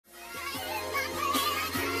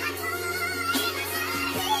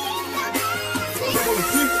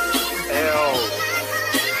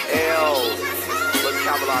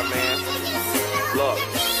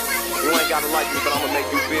gotta like me, but I'ma make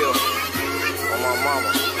you feel. On my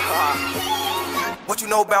mama. What you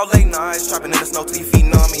know about late nights, trapping in the snow till your feet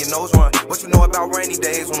numb and your nose run? What you know about rainy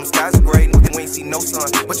days when the skies are gray and we ain't see no sun?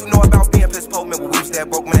 What you know about being pissed poor, man, when we was that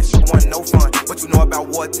broke, man, that shit wasn't no fun? What you know about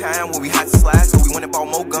wartime when we had to slash, so we went and bought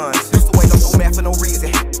more guns? Used to wake up so mad for no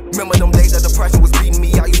reason. Remember them days that depression was beating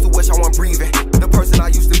me, I used to wish I wasn't breathing. The person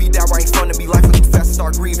I used to be, that ain't fun to be, life was too fast to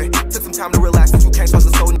start grieving. Took some time to relax, but you can't trust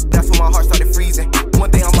the soul, that's when my heart started freezing. One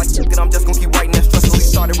day I'm like, and I'm just gonna keep writing, that stress really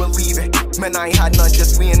started relieving. Man, I ain't had none,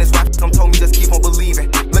 just we in this rap, some told me just keep on believing.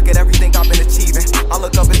 Look at everything I've been achieving. I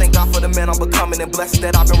look up and thank God for the man I'm becoming and blessings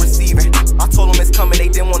that I've been receiving. I told them it's coming, they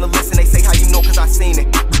didn't want to listen. They say how you know, cause I seen it.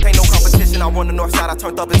 Ain't no competition, I run the north side, I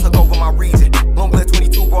turned up and took over my region. Long live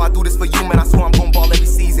 22, bro, I do this for you, man, I swear I'm gon' ball every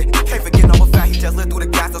season. Can't forget number 5, he just lived through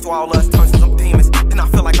the gas, that's why all us turns to some demons. And I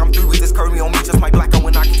feel like I'm through with this curvy on me, just might black out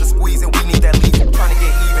when I get to squeeze. And we need that lead, trying to get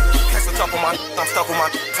even. Can't switch up on my I'm stuck with my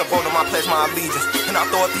to vote on my pledge, my allegiance. And I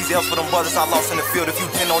throw up these L's for them brothers I lost in the field if you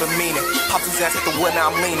didn't know the meaning. Pop whose ass hit the wood, now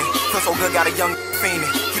I'm leaning. Feel so good, got a young fiending.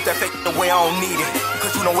 Keep that fake the way I don't need it.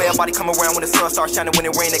 Cause you know everybody come around when the sun starts shining, when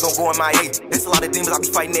it rain, they gon' go in my age. It's a lot of demons I be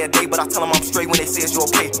fighting every day, but I tell them I'm straight when they say it's your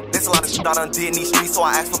okay. There's a lot of shit I done did in these streets, so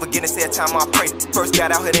I ask for forgiveness every time I pray. First got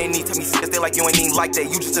out here, they ain't need to me serious, they like you ain't even like that,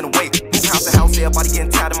 you just in the way. Move house to house, everybody getting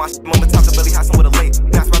tired of my shit. Moment talk to Billy Hassan with a late.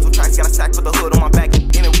 That's rental tracks, got a sack, put the hood on my back.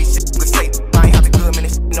 In and read shit, you could say. I ain't have the good man,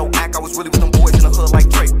 this shit, no act. I was really with them boys in the hood like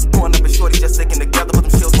Drake. Growing up and shorty just sticking together, but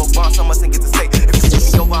them shields go bond, some mustn't get to stay. If you take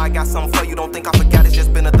me over, I got something for you, don't think I forgot, it's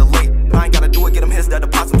just been a delay. I ain't gotta do it, get them hits that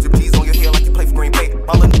deposit with your G's on your head like you play for Green Bay.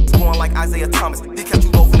 All of them going like Isaiah Thomas. He kept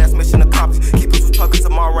you low for that's mission accomplished. Keep us with truckers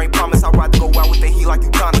tomorrow, ain't promise. I'd rather go out with the heat like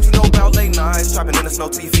you gone. What you know about late nights, trapping in the snow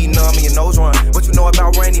till your feet numb and your nose run? What you know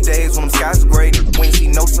about rainy days when them skies are gray and we ain't see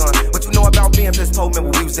no sun? What you know about being pissed poor, man,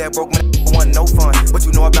 when we was that broke, man, it wasn't no fun? What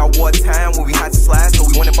you know about wartime when we had to slash, so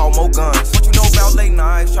we went and bought more guns? What you know about late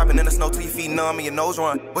nights, trapping in the snow till your feet numb and your nose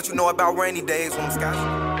run? What you know about rainy days when them skies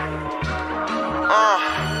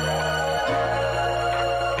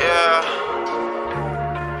Yeah,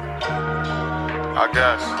 I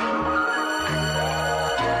guess.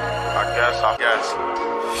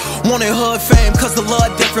 Wanted hood fame, cause the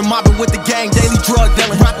love different. Mobbing with the gang, daily drug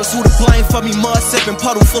dealing. Rappers who to blame for me, mud sipping.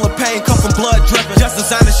 Puddle full of pain, come from blood dripping. Just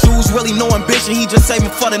designer shoes, really no ambition. He just saving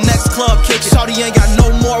for the next club kick it. Shawty ain't got no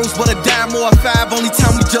morals, but a dime or a 5. Only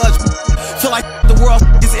time we judge. Feel like the world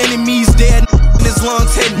his enemies dead and his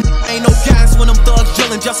lungs hidden. Ain't no gas when them thugs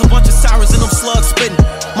drilling, just a bunch of sirens and them slugs spitting.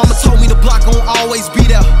 Mama told me the block gon' always be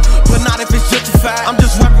there, but not if it's gentrified. I'm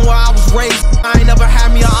just rapping where I was raised. I ain't never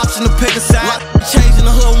had me an option to pick a side. Like changing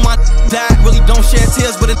the hood when my died. Really don't shed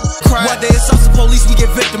tears, but it cry. One day it's us the police, we get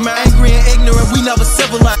victimized. Angry and ignorant, we never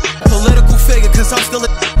civilized. Political figure, cause I'm still a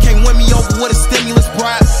can't win me over with a stimulus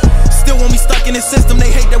bribe. Still want me stuck in this system, they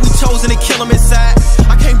hate that we chose and they kill them inside.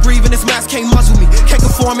 I can't breathe in this mask, can't muzzle me. Can't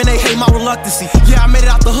conform and they hate my reluctancy. Yeah, I made it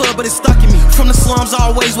out the hood, but it's stuck in me. From the slums,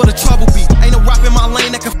 always where the trouble be. Ain't no rap in my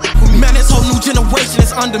lane that can f with me. Man, this whole new generation is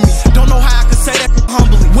under me. Don't know how I can say that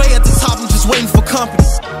humbly. Way at the top, I'm just waiting for company.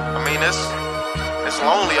 I mean, it's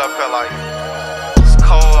lonely up here, like, it's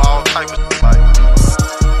cold, all type of shit, like.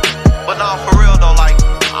 But nah, for real though, like,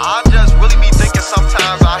 I just really be thinking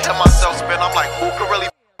sometimes, I hear myself spin, I'm like, who could really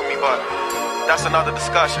with me, but that's another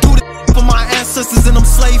discussion. Do the for my ancestors in them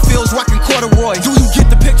slave fields rocking corduroy. Do you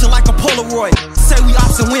get the picture like a Polaroid? Say we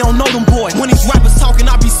ops and we don't know them, boy. When these rappers talking,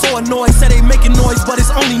 I be so annoyed. Say they making noise, but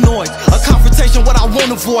it's only noise. A confrontation, what I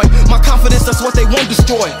won't avoid. My confidence, that's what they won't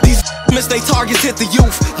destroy. These miss they targets hit the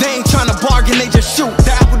youth. They ain't trying to bargain, they just shoot.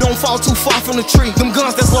 The apple don't fall too far from the tree. Them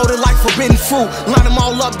guns that's loaded like forbidden fruit. Line them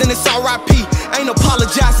all up, then it's R.I.P. Ain't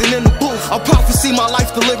apologizing in the booth. A prophecy, my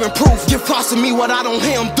life delivering proof. Give props to me what I don't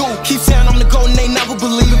hear them do. Keep saying I'm the GOAT and they never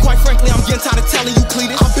believe it. Quite frankly, I'm getting tired of telling you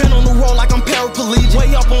Cletus. I've been on the road like I'm paraplegic.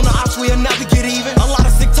 Way up on the ops, we'll never get even. A lot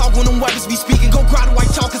of sick talk when them weapons be speaking. Go cry to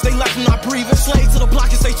white chalk cause they left them not breathing. Slave to the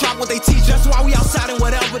block and they chop what they teach. That's why we outside in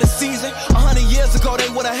whatever the season. 100 years ago they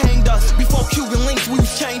would've hanged us. Before Cuban links we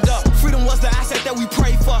was chained up. Freedom was the asset that we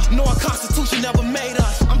prayed for. No, a constitution never made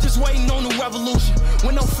us. I'm just waiting on the revolution.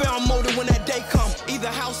 When no fair motive when that day come. Either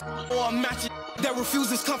house or a match that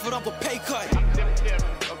refuses comfort of a pay cut.